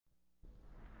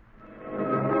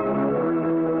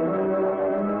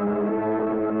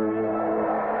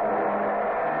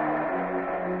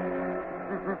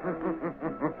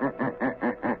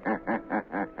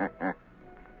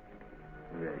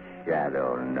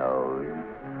nose.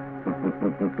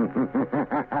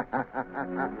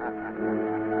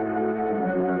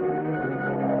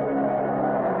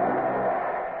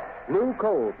 Blue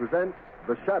Coal presents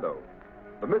The Shadow,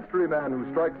 the mystery man who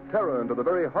strikes terror into the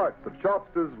very hearts of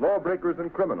shopsters, lawbreakers,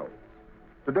 and criminals.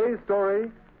 Today's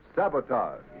story,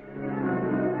 Sabotage.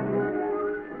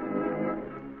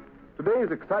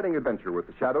 Today's exciting adventure with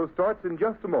The Shadow starts in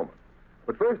just a moment.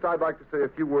 But first, I'd like to say a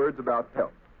few words about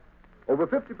health. Over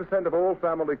 50% of all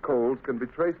family colds can be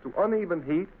traced to uneven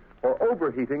heat or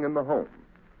overheating in the home.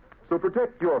 So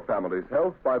protect your family's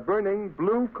health by burning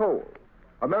Blue Coal,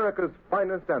 America's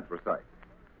finest anthracite.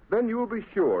 Then you will be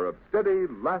sure of steady,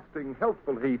 lasting,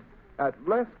 healthful heat at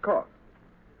less cost.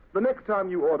 The next time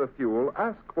you order fuel,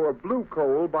 ask for Blue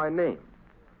Coal by name.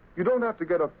 You don't have to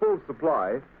get a full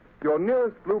supply. Your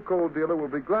nearest Blue Coal dealer will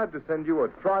be glad to send you a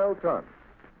trial ton.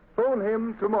 Phone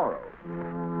him tomorrow.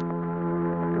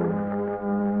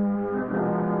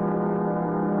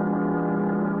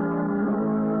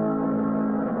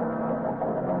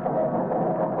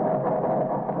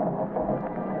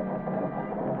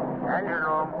 Engine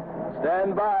room.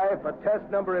 Stand by for test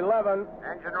number 11.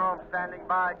 Engine room standing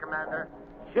by, Commander.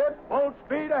 Ship full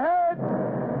speed ahead.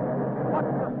 What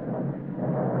the?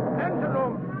 Engine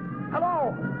room.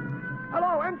 Hello.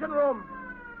 Hello, engine room.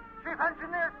 Chief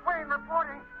Engineer Swain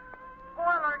reporting.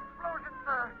 Boiler explosion,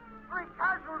 sir. 3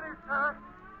 casualties, sir.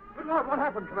 Good Lord, what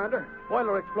happened, Commander?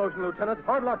 Boiler explosion, Lieutenant.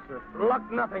 Hard luck, sir.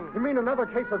 Luck nothing. You mean another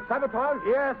case of sabotage?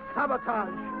 Yes, sabotage.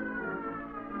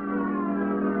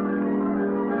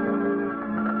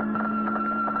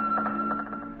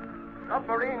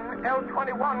 Submarine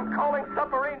L-21 calling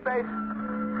submarine base.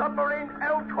 Submarine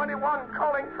L-21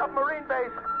 calling submarine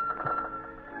base.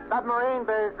 Submarine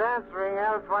base answering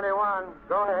L-21.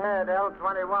 Go ahead,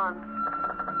 L-21.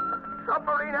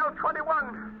 Submarine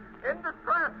L-21 in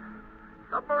distress.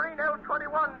 Submarine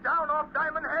L-21 down off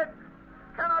Diamond Head.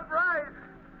 Cannot rise.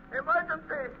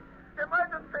 Emergency.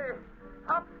 Emergency.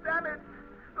 Pumps damaged.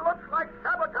 Looks like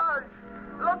sabotage.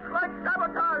 Looks like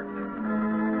sabotage.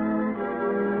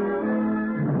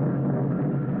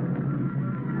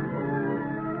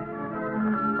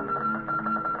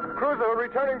 Cruiser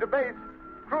returning to base.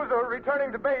 Cruiser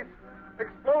returning to base.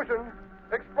 Explosion.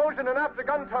 Explosion in after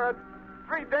gun turret.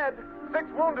 3 dead. 6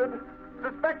 wounded.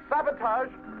 Suspect sabotage.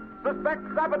 Suspect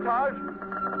sabotage.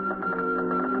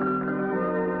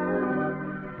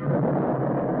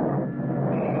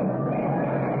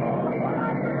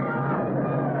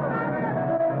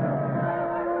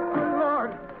 Good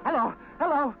Lord. Hello.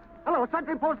 Hello. Hello.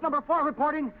 Sentry post number 4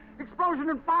 reporting. Explosion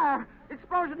and fire.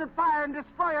 Explosion and fire and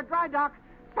destroyer dry dock.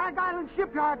 Sag Island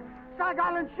Shipyard. Sag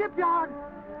Island Shipyard.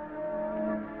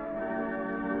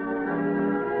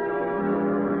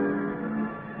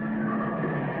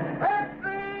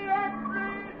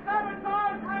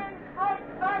 Sabotage ring strike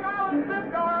Sag Island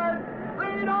Shipyard.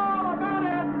 Read all about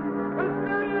it.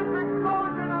 Mysterious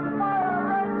explosion and fire.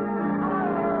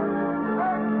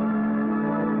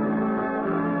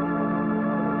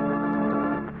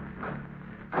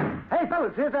 Hey,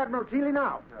 fellas, here's Admiral Keeley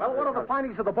now. Well, what are the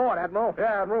findings of the board, Admiral?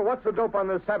 Yeah, Admiral, what's the dope on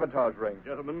this sabotage ring?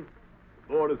 Gentlemen,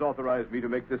 the board has authorized me to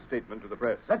make this statement to the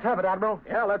press. Let's have it, Admiral.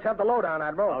 Yeah, let's have the lowdown,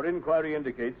 Admiral. Our inquiry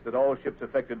indicates that all ships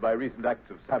affected by recent acts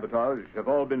of sabotage have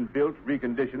all been built,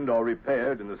 reconditioned, or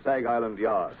repaired in the Sag Island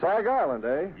yard. Sag Island,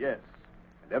 eh? Yes.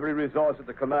 And every resource at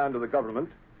the command of the government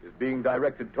is being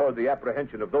directed toward the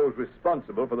apprehension of those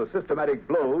responsible for the systematic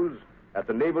blows at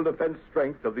the naval defense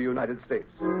strength of the United States.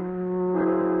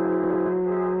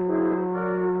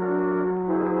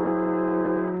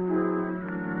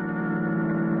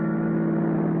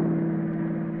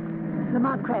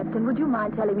 Lamont Cranston, would you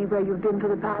mind telling me where you've been for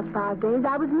the past 5 days?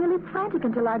 I was nearly frantic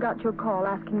until I got your call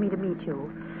asking me to meet you.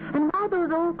 And why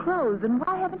those old clothes, and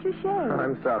why haven't you shaved?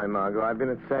 I'm sorry, Margot. I've been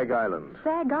at Sag Island.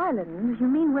 Sag Island? You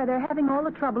mean where they're having all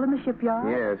the trouble in the shipyard?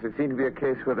 Yes, it seemed to be a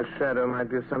case where the Shadow might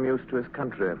be of some use to his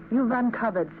country. You've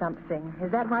uncovered something.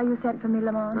 Is that why you sent for me,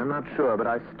 Lamont? I'm not sure, but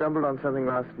I stumbled on something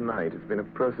last night. It's been a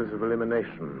process of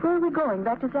elimination. Where are we going?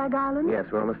 Back to Sag Island?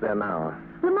 Yes, we're almost there now.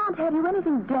 Lamont, have you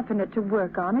anything definite to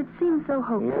work on? It seems so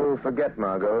hopeless. You forget,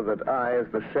 Margot, that I, as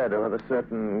the Shadow, have a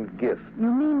certain gift.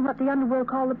 You mean what the underworld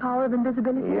call the power of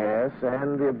invisibility? Yes,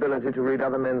 and the ability to read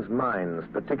other men's minds,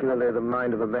 particularly the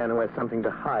mind of a man who has something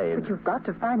to hide. But you've got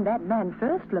to find that man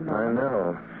first, Lamont. I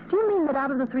know. Do you mean that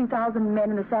out of the 3,000 men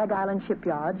in the Sag Island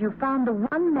shipyards, you found the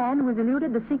one man who has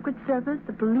eluded the Secret Service,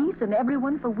 the police, and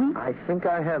everyone for weeks? I think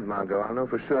I have, Margot. I'll know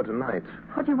for sure tonight.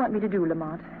 What do you want me to do,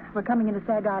 Lamont? We're coming into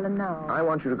Sag Island now. I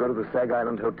want you to go to the Sag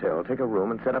Island Hotel, take a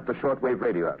room, and set up the shortwave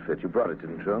radio outfit. You brought it,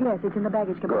 didn't you? Yes, it's in the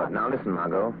baggage compartment. Good. Now listen,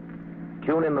 Margot.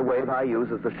 Tune in the wave I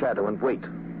use as the Shadow and wait.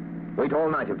 Wait all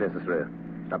night if necessary.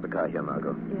 Stop the car here,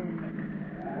 Margot. Yes.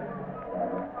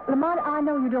 Lamont, I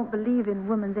know you don't believe in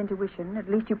woman's intuition. At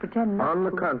least you pretend not On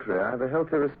the to. contrary, I have a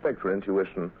healthy respect for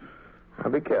intuition. Now,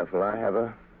 be careful. I have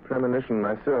a premonition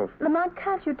myself. Lamont,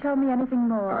 can't you tell me anything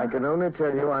more? I can only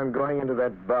tell you I'm going into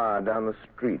that bar down the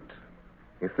street.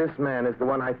 If this man is the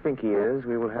one I think he is,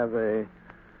 we will have a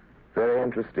very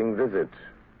interesting visit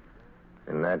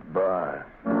in that bar.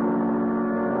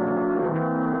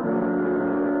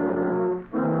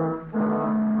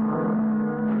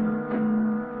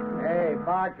 Hey,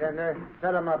 bartender,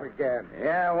 set him up again.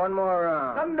 Yeah, one more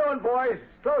round. I'm doing, boys.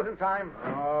 It's closing time.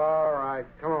 All right.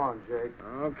 Come on, Jake.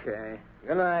 Okay.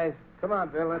 Good night. Come on,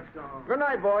 Bill. Let's go. Good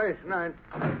night, boys. Good night.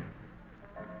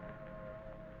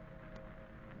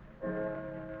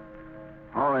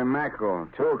 Holy mackerel.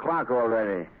 2:00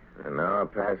 already. An hour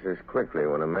passes quickly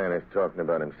when a man is talking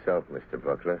about himself, Mr.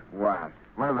 Buckler. What?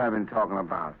 What have I been talking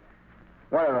about?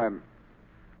 What have I...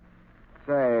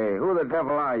 Say, who the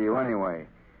devil are you, anyway?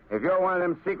 If you're one of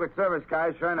them Secret Service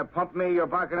guys trying to pump me, you're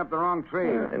barking up the wrong tree.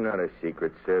 I'm not a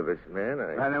Secret Service man.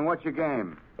 And then what's your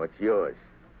game? What's yours?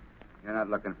 You're not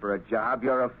looking for a job.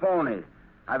 You're a phony.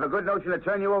 I have a good notion to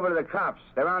turn you over to the cops.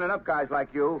 They're rounding up guys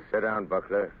like you. Sit down,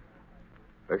 Buckler.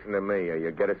 Listen to me, or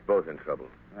you get us both in trouble.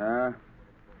 Huh?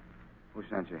 Who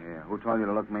sent you here? Who told you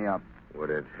to look me up? Would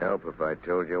it help if I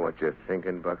told you what you're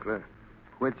thinking, Buckler?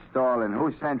 Quit stalling.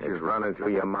 Who sent you? It's running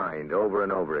through your mind over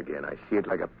and over again. I see it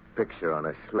like a picture on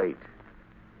a slate.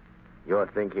 You're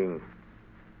thinking,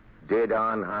 did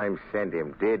Arnheim send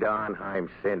him? Did Arnheim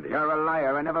send him? You're a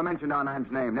liar. I never mentioned Arnheim's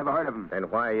name. Never heard of him. Then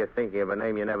why are you thinking of a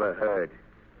name you never heard?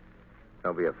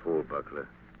 Don't be a fool, Buckler.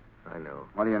 I know.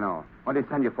 What do you know? What did he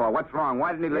send you for? What's wrong?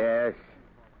 Why didn't he... Yes.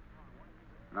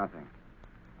 Nothing.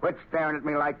 Quit staring at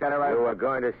me like that, or I... You were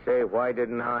going to say, why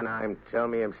didn't Arnheim tell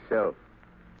me himself?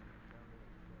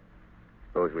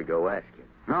 Suppose we go ask him.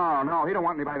 No, he don't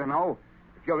want anybody to know.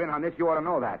 If you're in on this, you ought to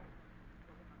know that.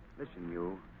 Listen,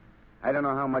 you. I don't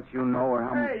know how much you know or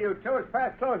how much... Hey, you two, it's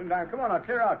past closing time. Come on, I'll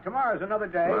clear out. Tomorrow's another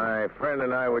day. My friend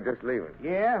and I were just leaving.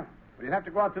 Yeah? Well, you'll have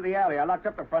to go out to the alley. I locked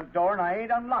up the front door, and I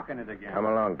ain't unlocking it again. Come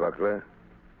along, Buckler.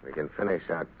 We can finish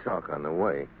our talk on the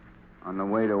way. On the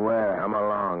way to where? Come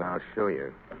along, I'll show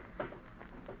you.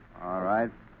 All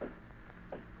right.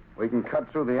 We can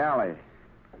cut through the alley.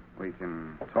 We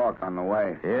can talk on the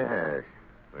way. Yes,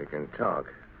 we can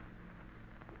talk.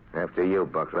 After you,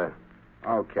 Buckler.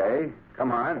 Okay,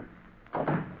 come on.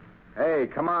 Hey,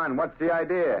 come on, what's the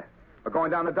idea? We're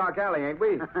going down the dark alley, ain't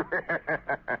we?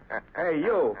 Hey,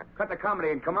 you, cut the comedy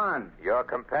and come on. Your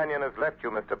companion has left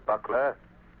you, Mr. Buckler.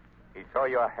 He saw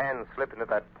your hand slip into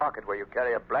that pocket where you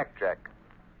carry a blackjack.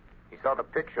 He saw the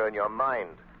picture in your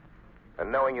mind.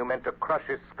 And knowing you meant to crush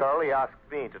his skull, he asked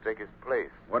me to take his place.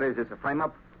 What is this, a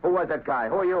frame-up? Who was that guy?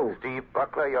 Who are you? Steve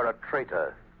Buckler, you're a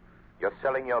traitor. You're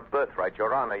selling your birthright,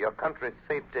 your honor, your country's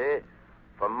safety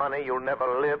for money you'll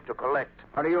never live to collect.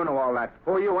 How do you know all that?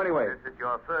 Who are you, anyway? This is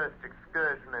your first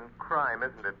excursion in crime,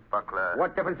 isn't it, Buckler?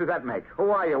 What difference does that make?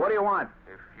 Who are you? What do you want?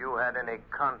 If you had any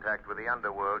contact with the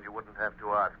underworld, you wouldn't have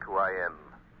to ask who I am.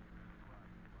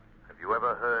 Have you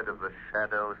ever heard of the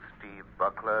Shadow, Steve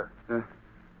Buckler? The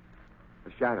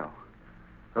Shadow.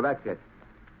 So that's it.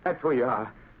 That's who you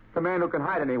are. The man who can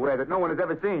hide anywhere that no one has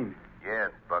ever seen. Yes,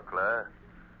 Buckler.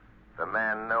 The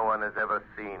man no one has ever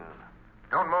seen.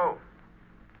 Don't move.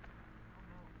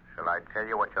 Shall I tell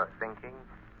you what you're thinking?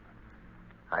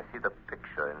 I see the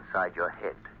picture inside your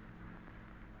head.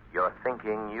 You're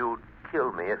thinking you'd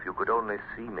kill me if you could only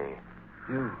see me.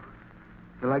 You're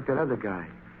like that other guy.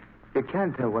 You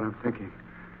can tell what I'm thinking.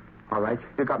 All right,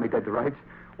 you got me dead to rights.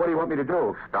 What do you want me to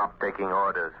do? Stop taking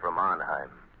orders from Arnheim.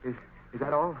 Is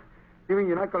that all? You mean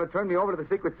you're not going to turn me over to the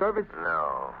Secret Service?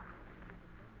 No.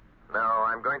 No,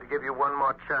 I'm going to give you one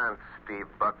more chance, Steve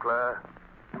Buckler.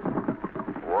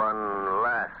 One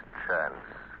last chance.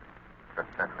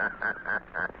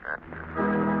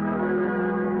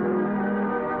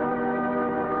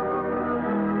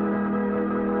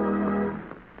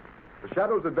 The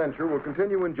Shadow's adventure will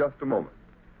continue in just a moment.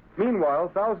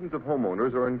 Meanwhile, thousands of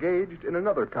homeowners are engaged in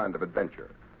another kind of adventure.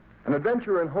 An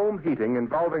adventure in home heating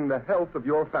involving the health of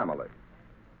your family.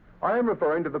 I am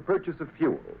referring to the purchase of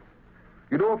fuel.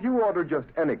 You know, if you order just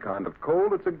any kind of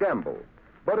coal, it's a gamble.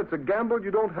 But it's a gamble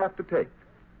you don't have to take.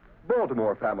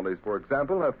 Baltimore families, for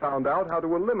example, have found out how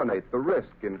to eliminate the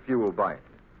risk in fuel buying.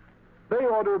 They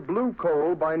order blue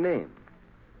coal by name.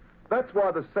 That's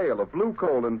why the sale of blue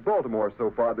coal in Baltimore so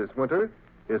far this winter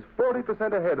is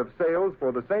 40% ahead of sales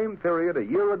for the same period a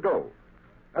year ago.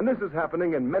 And this is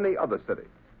happening in many other cities.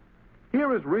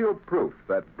 Here is real proof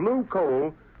that blue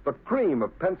coal, the cream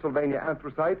of Pennsylvania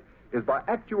anthracite, is by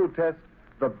actual test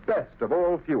the best of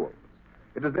all fuels.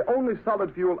 It is the only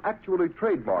solid fuel actually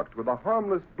trademarked with a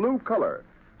harmless blue color,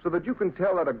 so that you can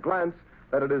tell at a glance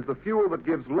that it is the fuel that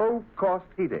gives low-cost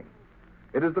heating.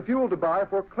 It is the fuel to buy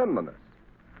for cleanliness.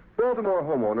 Baltimore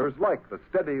homeowners like the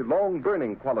steady,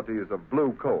 long-burning qualities of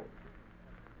blue coal.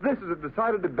 This is a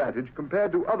decided advantage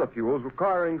compared to other fuels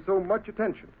requiring so much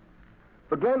attention.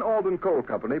 The Glen Alden Coal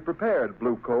Company prepared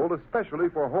blue coal especially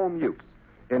for home use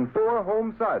in 4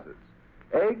 home sizes: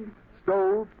 egg,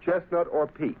 stove, chestnut, or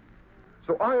peat.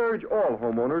 So I urge all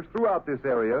homeowners throughout this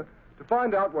area to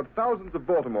find out what thousands of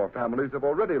Baltimore families have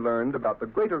already learned about the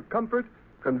greater comfort,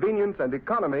 convenience, and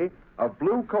economy of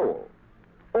blue coal.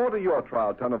 Order your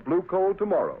trial ton of blue coal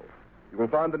tomorrow. You will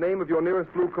find the name of your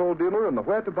nearest blue coal dealer in the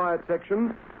Where to Buy It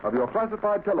section of your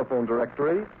classified telephone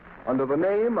directory under the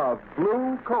name of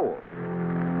Blue Coal.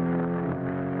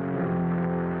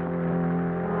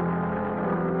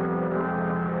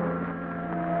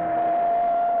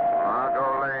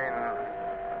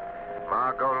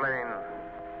 Margot Lane.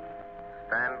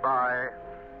 Stand by.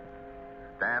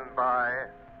 Stand by.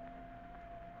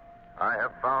 I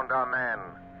have found our man.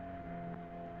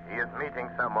 He is meeting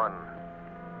someone.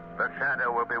 The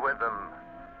shadow will be with them.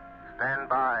 Stand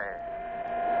by.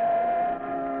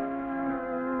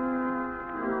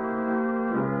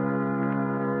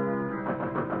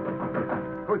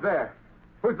 Who's there?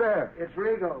 Who's there? It's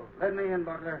Rigo. Let me in,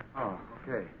 Butler. Oh,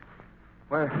 okay.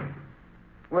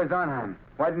 Where's Arnheim?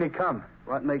 Why didn't he come?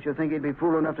 What makes you think he'd be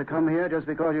fool enough to come here just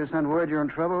because you sent word you're in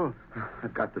trouble?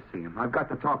 I've got to see him. I've got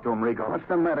to talk to him, Rigo. What's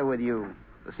the matter with you?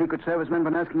 The Secret Service men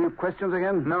been asking you questions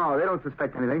again? No, they don't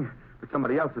suspect anything. But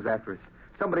somebody else is after us.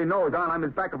 Somebody knows Arnheim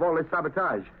is back of all this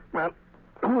sabotage. Well,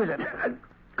 who is it?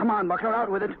 Come on, Buckler,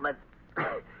 out with it. Let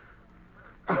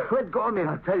go of me,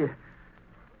 I'll tell you.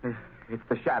 It's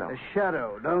the shadow. The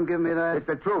shadow. Don't give me that. It's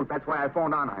the truth. That's why I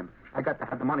phoned Arnheim. I got to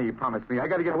have the money he promised me. I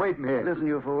got to get away from here. Listen,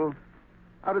 you fool.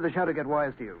 How did the shadow get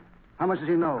wise to you? How much does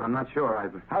he know? I'm not sure,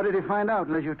 Ivan. How did he find out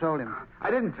unless you told him? I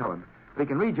didn't tell him. But he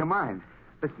can read your mind.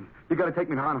 Listen, you got to take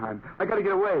me to Arnheim. I got to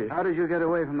get away. How did you get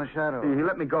away from the shadow? He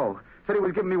let me go. Said he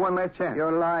was giving me one last chance.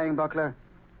 You're lying, Buckler.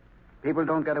 People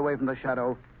don't get away from the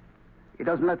shadow. He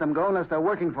doesn't let them go unless they're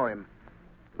working for him.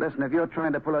 Listen, if you're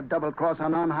trying to pull a double cross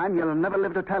on Arnheim, you'll never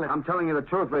live to tell it. I'm telling you the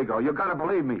truth, Rigo. You got to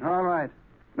believe me. All right.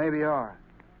 Maybe you are.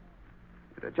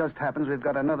 But it just happens we've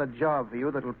got another job for you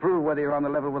that'll prove whether you're on the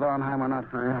level with Arnheim or not.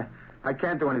 I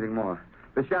can't do anything more.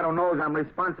 The shadow knows I'm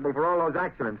responsible for all those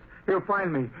accidents. He'll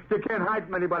find me. You can't hide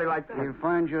from anybody like that. He'll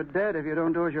find you dead if you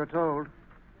don't do as you're told.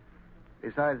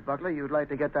 Besides, Buckler, you'd like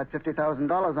to get that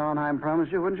 $50,000 Arnheim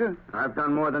promised you, wouldn't you? I've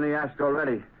done more than he asked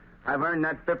already. I've earned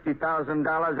that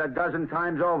 $50,000 a dozen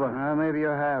times over. Maybe you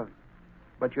have.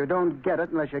 But you don't get it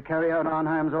unless you carry out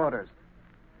Arnheim's orders.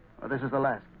 Well, this is the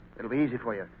last. It'll be easy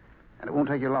for you. And it won't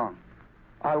take you long.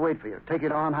 I'll wait for you. Take you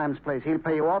to Arnheim's place. He'll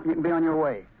pay you off and you can be on your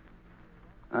way.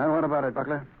 What about it,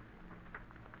 Buckler?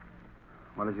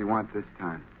 What does he want this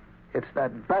time? It's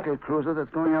that battle cruiser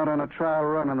that's going out on a trial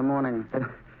run in the morning.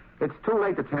 It's too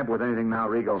late to tamper with anything now,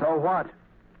 Rigo. So what?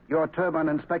 You're turbine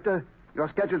inspector. You're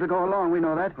scheduled to go along. We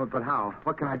know that. But how?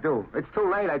 What can I do? It's too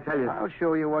late, I tell you. I'll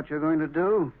show you what you're going to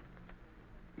do.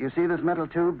 You see this metal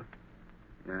tube?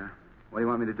 Yeah. What do you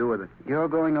want me to do with it? You're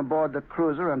going aboard the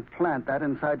cruiser and plant that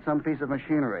inside some piece of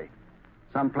machinery.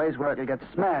 Some place where it'll get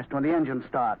smashed when the engines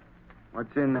start.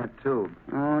 What's in that tube?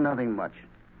 Oh, nothing much.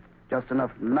 Just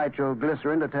enough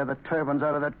nitroglycerin to tear the turbines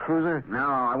out of that cruiser. No,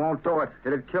 I won't do it.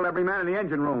 It'd kill every man in the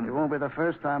engine room. It won't be the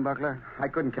first time, Buckler. I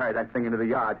couldn't carry that thing into the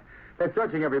yard. They're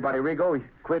searching everybody, Rigo.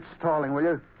 Quit stalling, will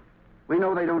you? We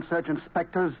know they don't search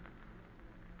inspectors.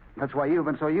 That's why you've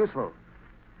been so useful.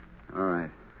 All right.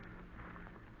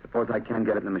 Suppose I can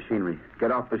get it in the machinery.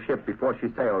 Get off the ship before she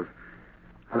sails.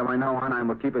 How do I know Arnheim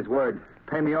will keep his word?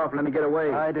 Pay me off and let me get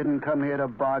away. I didn't come here to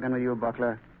bargain with you,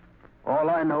 Buckler. All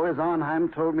I know is Arnheim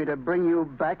told me to bring you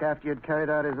back after you'd carried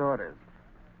out his orders.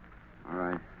 All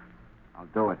right. I'll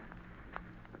do it.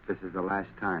 But this is the last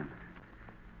time.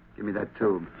 Give me that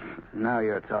tube. Now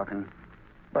you're talking.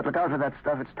 But look out for that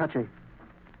stuff. It's touchy.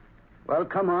 Well,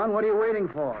 come on. What are you waiting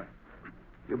for?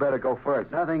 You better go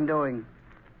first. Nothing doing.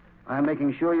 I'm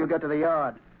making sure you get to the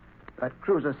yard. That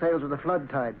cruiser sails with the flood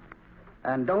tide.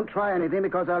 And don't try anything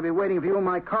because I'll be waiting for you in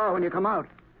my car when you come out.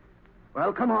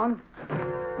 Well, come on.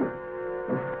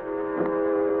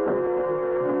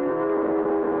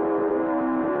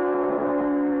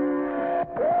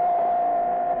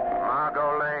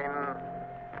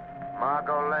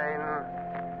 Margot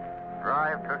Lane.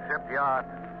 Drive to shipyard.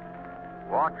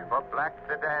 Watch for black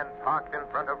sedan parked in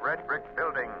front of red brick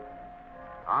building.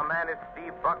 Our man is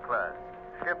Steve Buckler,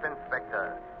 ship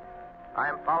inspector. I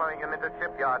am following him into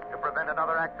shipyard to prevent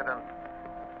another accident.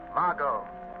 Margot,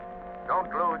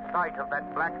 don't lose sight of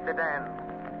that black sedan.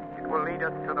 It will lead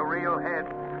us to the real head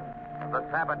of the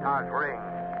Sabotage ring.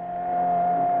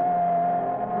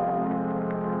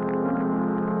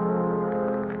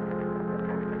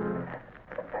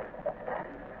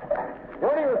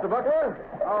 Morning, Mr. Buckler.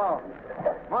 Oh.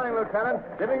 Morning, Lieutenant.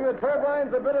 Giving the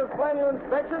turbines a bit of final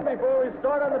inspection before we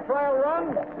start on the trial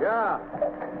run? Yeah.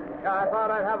 I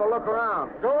thought I'd have a look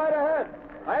around. Go right ahead.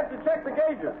 I have to check the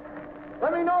gauges.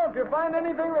 Let me know if you find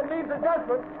anything that needs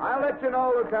adjustment. I'll let you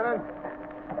know, Lieutenant.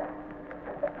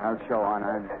 I'll show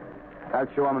on. I'll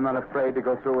show I'm not afraid to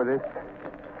go through with this.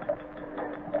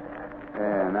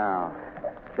 There, now.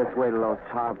 Just wait till those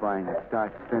turbines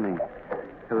start spinning.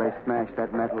 Till they smash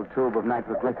that metal tube of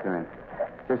nitroglycerin.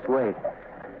 Just wait.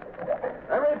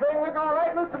 Everything looking all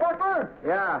right, Mr. Buckler?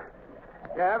 Yeah.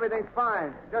 Yeah, everything's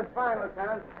fine. Just fine,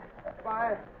 Lieutenant.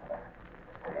 Fine.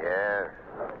 Yes.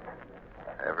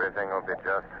 Everything will be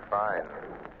just fine.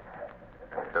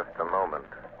 In just a moment.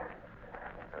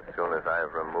 As soon as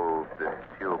I've removed this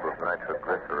tube of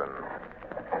nitroglycerin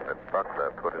that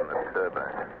Buckler put in the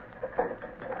turbine.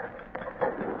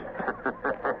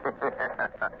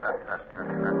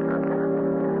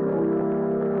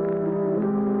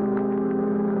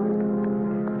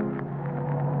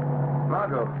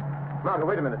 Margot,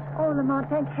 wait a minute. Oh, Lamont,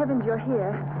 thank heavens you're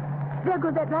here. There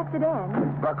goes that black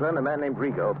sedan. Buckler and a man named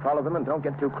Rigo. Follow them and don't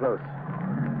get too close.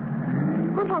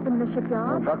 What happened in the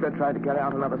shipyard? Buckler tried to carry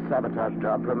out another sabotage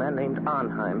job for a man named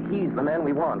Arnheim. He's the man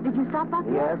we want. Did you stop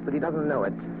Buckler? Yes, but he doesn't know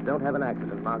it. Don't have an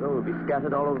accident, Margot. We'll be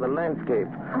scattered all over the landscape.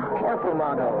 Careful,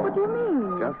 Margot. What do you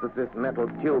mean? Just that this metal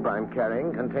tube I'm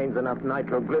carrying contains enough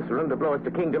nitroglycerin to blow us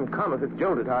to Kingdom Come if it's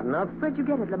jolted hard enough. Where'd you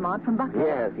get it, Lamont? From Buckler?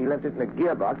 Yes, he left it in a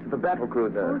gearbox of the battle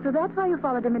cruiser. Oh, so that's why you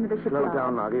followed him into the shipyard. Slow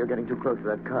down, Margot. You're getting too close to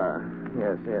that car.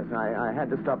 Yes. I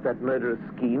had to stop that murderous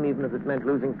scheme, even if it meant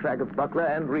losing track of Buckler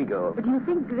and Rigo. But do you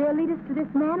think they'll lead us to this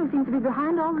man who seems to be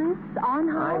behind all this,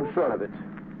 Arnheim? I'm sure of it.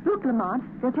 Look, Lamont,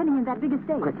 they're turning in that big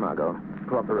estate. Quick, Margot.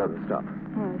 Go off the road and stop.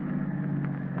 Yes.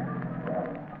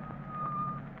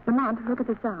 Lamont, look at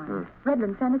the sign.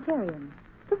 Redland Sanitarium.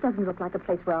 This doesn't look like a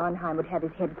place where Arnheim would have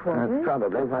his headquarters. That's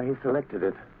probably why he selected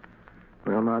it.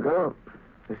 Well, Margot,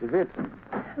 this is it.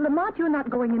 Lamont, you're not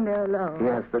going in there alone.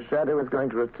 Yes, the Shadow is going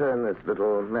to return this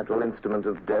little metal instrument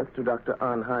of death to Dr.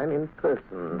 Arnheim in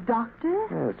person. Doctor?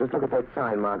 Yes, just look at that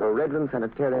sign, Margot. Redland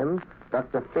Sanitarium,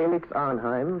 Dr. Felix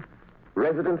Arnheim,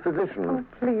 resident physician. Oh,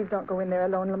 please don't go in there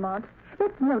alone, Lamont.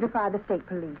 Let's notify the state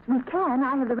police. We can.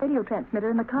 I have the radio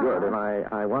transmitter in the car. Good, and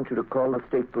I want you to call the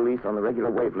state police on the regular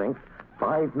wavelength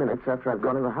 5 minutes after I've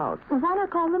gone in the house. Well, why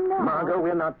not call them now? Margot,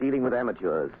 we're not dealing with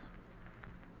amateurs.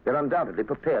 They're undoubtedly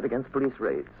prepared against police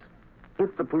raids.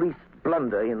 If the police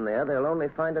blunder in there, they'll only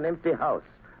find an empty house.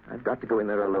 I've got to go in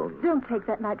there alone. Don't take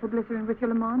that nitroglycerin with you,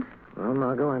 Lamont. Well,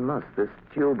 Margot, I must. This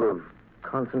tube of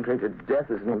concentrated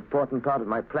death is an important part of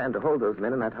my plan to hold those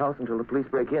men in that house until the police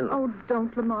break in. Oh,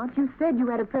 don't, Lamont. You said you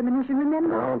had a premonition,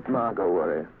 remember? Don't, Margot,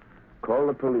 worry. Call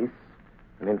the police,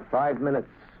 and in 5 minutes,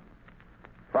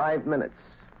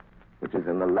 which is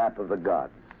in the lap of the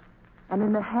gods. And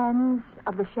in the hands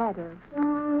of the shadows.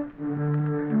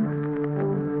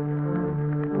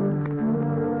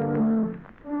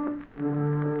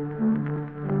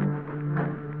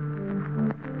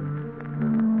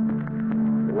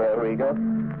 Where we go?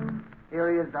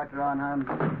 Here he is, Dr. Arnheim.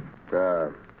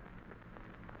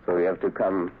 So you have to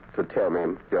come to tell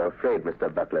me you're afraid,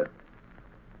 Mr. Butler.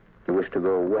 You wish to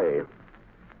go away.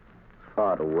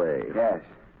 Far away. Yes.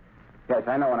 Yes,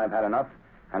 I know when I've had enough.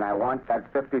 And I want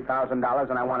that $50,000, and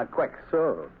I want it quick.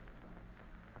 So,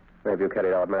 have you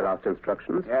carried out my last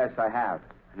instructions? Yes, I have.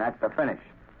 And that's the finish.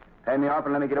 Pay me off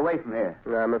and let me get away from here.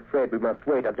 I'm afraid we must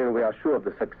wait until we are sure of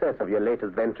the success of your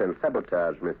latest venture in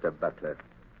sabotage, Mr. Butler.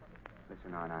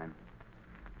 Listen, Arnheim.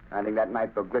 I think that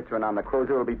nitroglycerin on the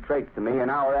cruiser will be traced to me an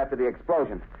hour after the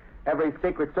explosion. Every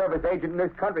Secret Service agent in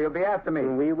this country will be after me.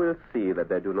 We will see that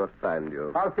they do not find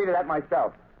you. I'll see to that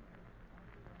myself.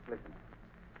 Listen,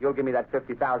 you'll give me that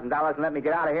 $50,000 and let me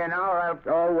get out of here now, or I'll...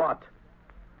 Oh, what?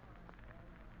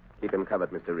 Keep him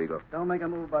covered, Mr. Rigo. Don't make a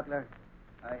move, Butler.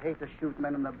 I hate to shoot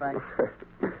men in the back.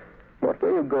 What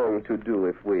are you going to do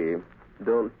if we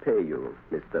don't pay you,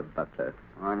 Mr. Butler?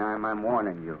 Arnheim, I'm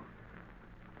warning you.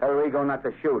 Tell Rigo not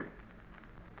to shoot.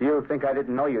 Do you think I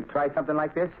didn't know you'd try something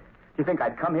like this? Do you think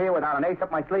I'd come here without an ace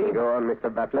up my sleeve? Go on,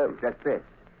 Mr. Butler. Just this.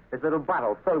 This little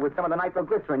bottle filled with some of the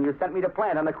nitroglycerin you sent me to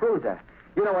plant on the cruiser.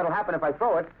 You know what'll happen if I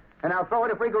throw it, and I'll throw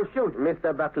it if Rigo shoots.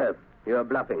 Mr. Butler, you're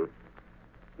bluffing.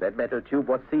 That metal tube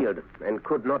was sealed and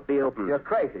could not be opened. You're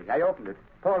crazy. I opened it.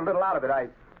 Poured a little out of it.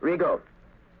 Rigo,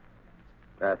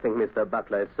 I think Mr.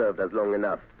 Butler has served us long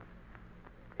enough.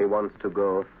 He wants to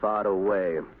go far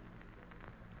away.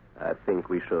 I think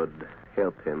we should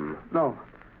help him. No.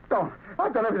 Don't.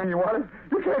 I've done everything you wanted.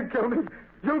 You can't kill me.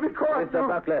 You'll be caught. Mr.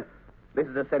 Buckler, this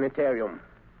is a sanitarium.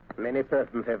 Many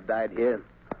persons have died here.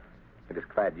 It is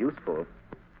quite useful.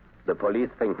 The police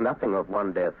think nothing of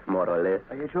one death, more or less.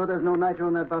 Are you sure there's no nitro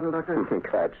in that bottle, Doctor?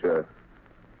 Quite sure.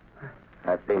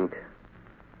 I think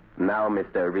now,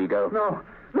 Mr. Rigo. No,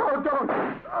 don't.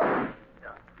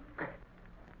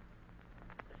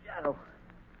 Shadow.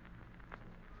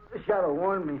 The shadow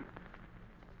warned me.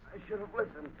 I should have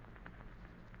listened.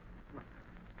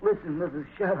 Listen to the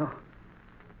shadow.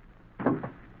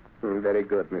 Very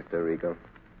good, Mr. Rigo.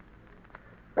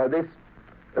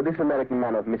 This American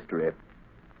man of mystery,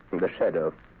 the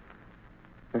shadow,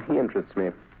 he interests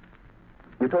me.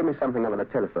 You told me something over the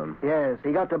telephone. Yes,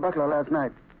 he got to Butler last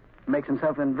night. Makes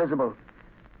himself invisible.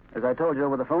 As I told you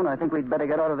over the phone, I think we'd better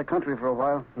get out of the country for a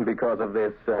while. Because of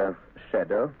this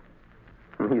shadow?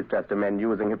 He's just a man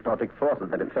using hypnotic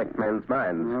forces that affect men's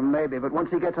minds. Maybe, but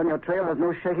once he gets on your trail, there's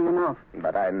no shaking him off.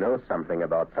 But I know something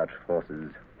about such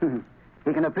forces.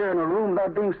 He can appear in a room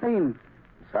without being seen.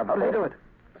 How do they do it?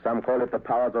 Some call it the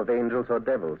powers of angels or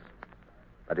devils.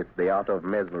 But it's the art of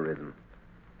mesmerism.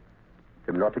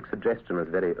 Hypnotic suggestion is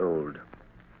very old.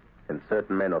 And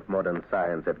certain men of modern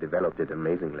science have developed it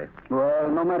amazingly. Well,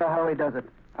 no matter how he does it,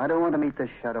 I don't want to meet this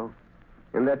shadow.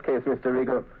 In that case, Mr.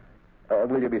 Rigo,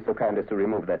 will you be so kind as to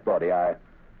remove that body? I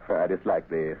dislike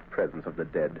the presence of the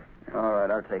dead. All right,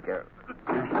 I'll take care of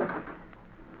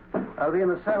it. I'll be in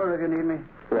the cellar if you need me.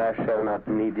 I shall not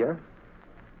need you.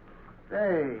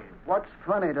 Hey, what's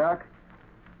funny, Doc?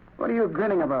 What are you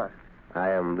grinning about? I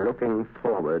am looking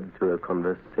forward to a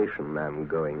conversation I'm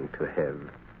going to have.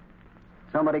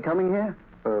 Somebody coming here?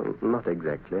 Not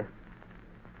exactly.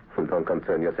 Don't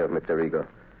concern yourself, Mr. Rigo.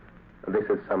 This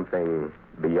is something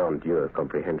beyond your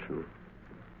comprehension.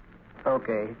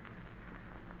 Okay.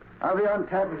 I'll be on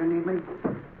tap if you need me.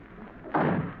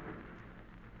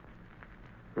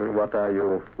 What are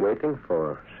you waiting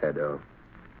for, Shadow?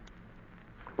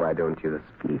 Why don't you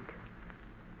speak?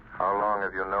 How long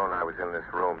have you known I was in this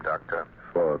room, Doctor?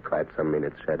 For quite some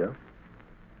minutes, Shadow.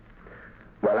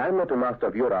 While I'm not a master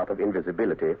of your art of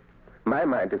invisibility, my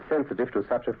mind is sensitive to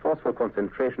such a forceful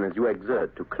concentration as you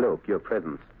exert to cloak your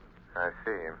presence. I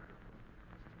see.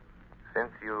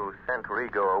 Since you sent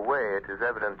Rigo away, it is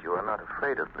evident you are not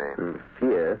afraid of me.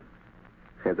 Fear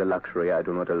is a luxury I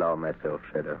do not allow myself,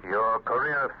 Shadow. Your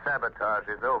career of sabotage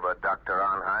is over, Dr.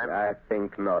 Arnheim. I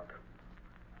think not.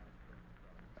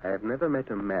 I have never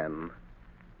met a man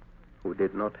who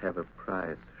did not have a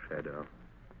price, Shadow.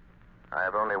 I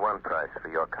have only one price for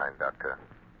your kind, Doctor.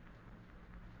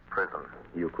 Prison.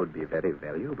 You could be very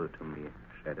valuable to me,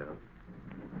 Shadow.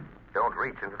 Don't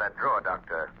reach into that drawer,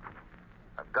 Doctor.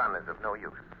 A gun is of no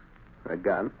use. A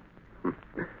gun?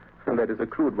 That is a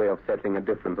crude way of settling a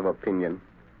difference of opinion.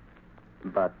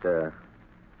 But,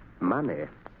 money,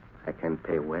 I can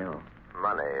pay well.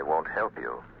 Money won't help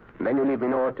you. Then you leave me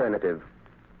no alternative.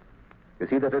 You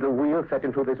see that little wheel set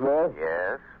into this wall?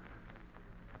 Yes?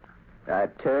 I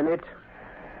turn it,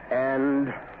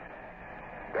 and...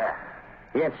 Gas.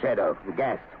 Yes, Shadow,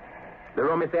 gas. The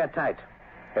room is airtight.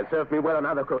 Has served me well on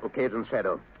other occasions,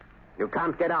 Shadow. You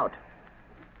can't get out.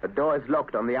 The door is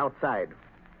locked on the outside.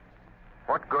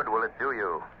 What good will it do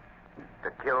you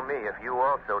to kill me if you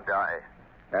also die?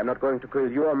 I'm not going to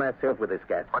kill you or myself with this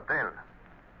gas. What then?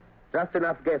 Just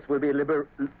enough gas will be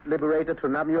liberated to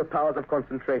numb your powers of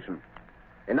concentration.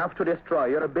 Enough to destroy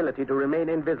your ability to remain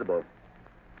invisible.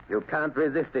 You can't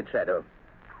resist it, Shadow.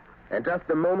 And just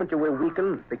the moment you will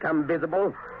weaken, become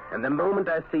visible, and the moment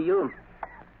I see you,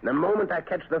 the moment I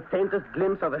catch the faintest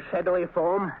glimpse of a shadowy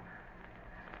form,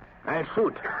 I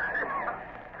shoot.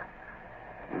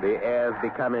 The air's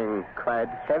becoming quite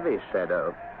heavy,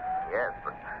 Shadow. Yes,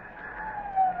 but...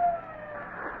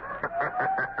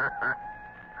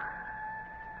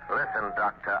 Listen,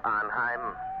 Dr.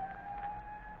 Arnheim.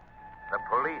 The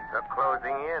police are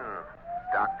closing in,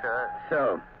 Doctor.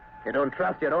 So, you don't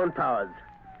trust your own powers.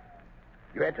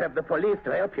 You had to have the police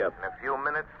to help you. In a few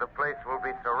minutes, the place will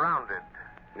be surrounded.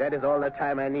 That is all the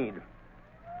time I need.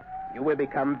 You will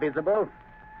become visible.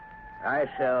 I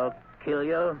shall kill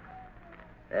you.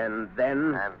 And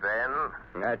then... And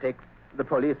then? I'll take the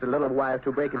police a little while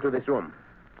to break into this room.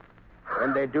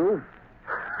 When they do,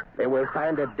 they will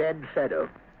find a dead Shadow.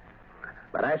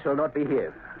 But I shall not be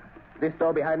here. This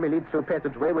door behind me leads to a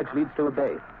passageway which leads to a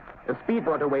bay. A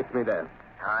speedboat awaits me there.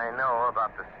 I know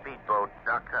about the speedboat,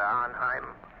 Dr. Arnheim.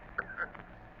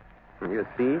 You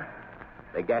see?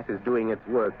 The gas is doing its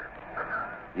work.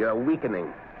 You're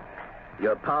weakening.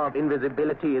 Your power of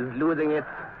invisibility is losing its...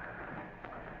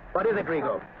 What is it,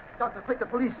 Rigo? Doctor, quick, the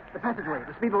police, the passageway.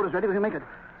 The speedboat is ready. We can make it.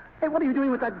 Hey, what are you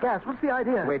doing with that gas? What's the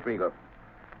idea? Wait, Rigo.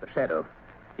 The shadow.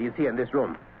 He is here in this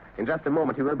room. In just a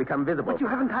moment, he will become visible. But you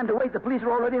haven't time to wait. The police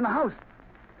are already in the house.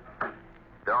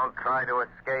 Don't try to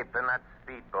escape in that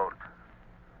speedboat.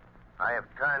 I have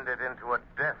turned it into a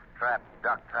death trap,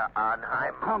 Dr.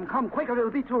 Arnheim. Come, quicker.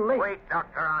 It'll be too late. Wait,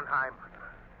 Dr. Arnheim.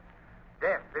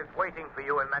 Death is waiting for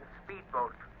you in that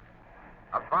speedboat.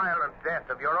 A violent death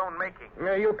of your own making.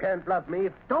 You can't bluff me.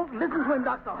 Don't listen to him,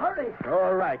 Doctor. Hurry.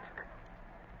 All right.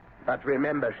 But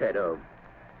remember, Shadow,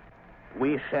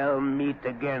 we shall meet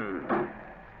again.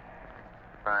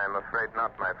 I'm afraid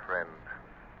not, my friend.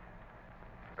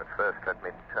 But first, let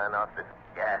me turn off this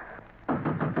gas.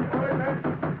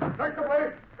 Search the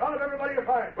place. Round everybody you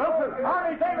find. Wilson,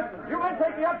 Harvey, Davidson, you men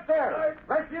take me upstairs.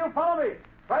 Rest of you follow me.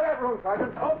 Try that room,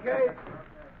 Sergeant. Okay.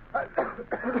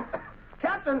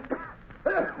 Captain,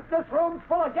 this room's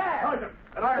full of gas. Sergeant,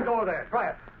 an iron door there. Try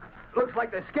it. Looks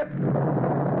like they skipped.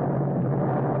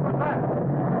 What was that?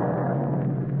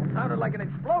 Sounded like an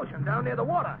explosion down near the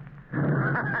water.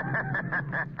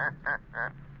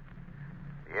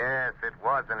 Yes, it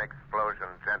was an explosion,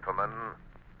 gentlemen.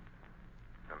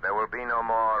 And there will be no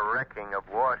more wrecking of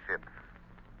warships.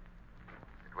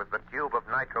 It was the tube of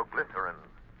nitroglycerin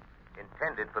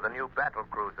intended for the new battle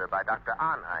cruiser by Dr.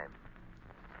 Arnheim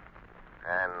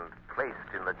and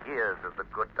placed in the gears of the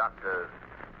good doctor's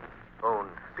own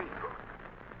speedboat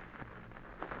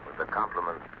with the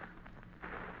compliments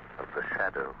of the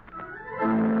Shadow.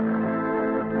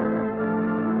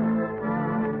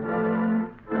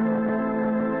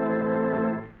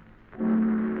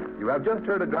 You have just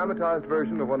heard a dramatized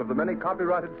version of one of the many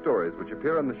copyrighted stories which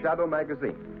appear in the Shadow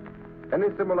magazine. Any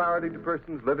similarity to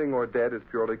persons living or dead is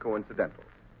purely coincidental.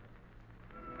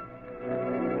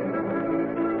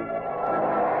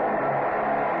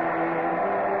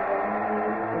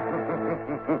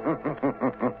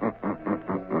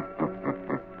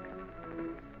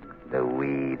 The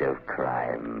weed of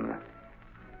crime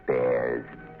bears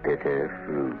bitter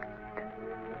fruit.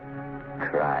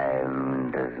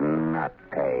 Crime does not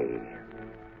pay.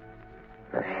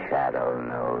 The Shadow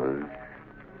knows.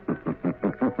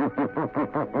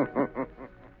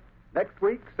 Next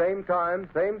week, same time,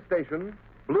 same station,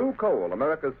 Blue Coal,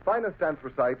 America's finest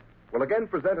anthracite, will again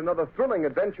present another thrilling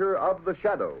adventure of the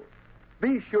Shadow.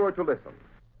 Be sure to listen.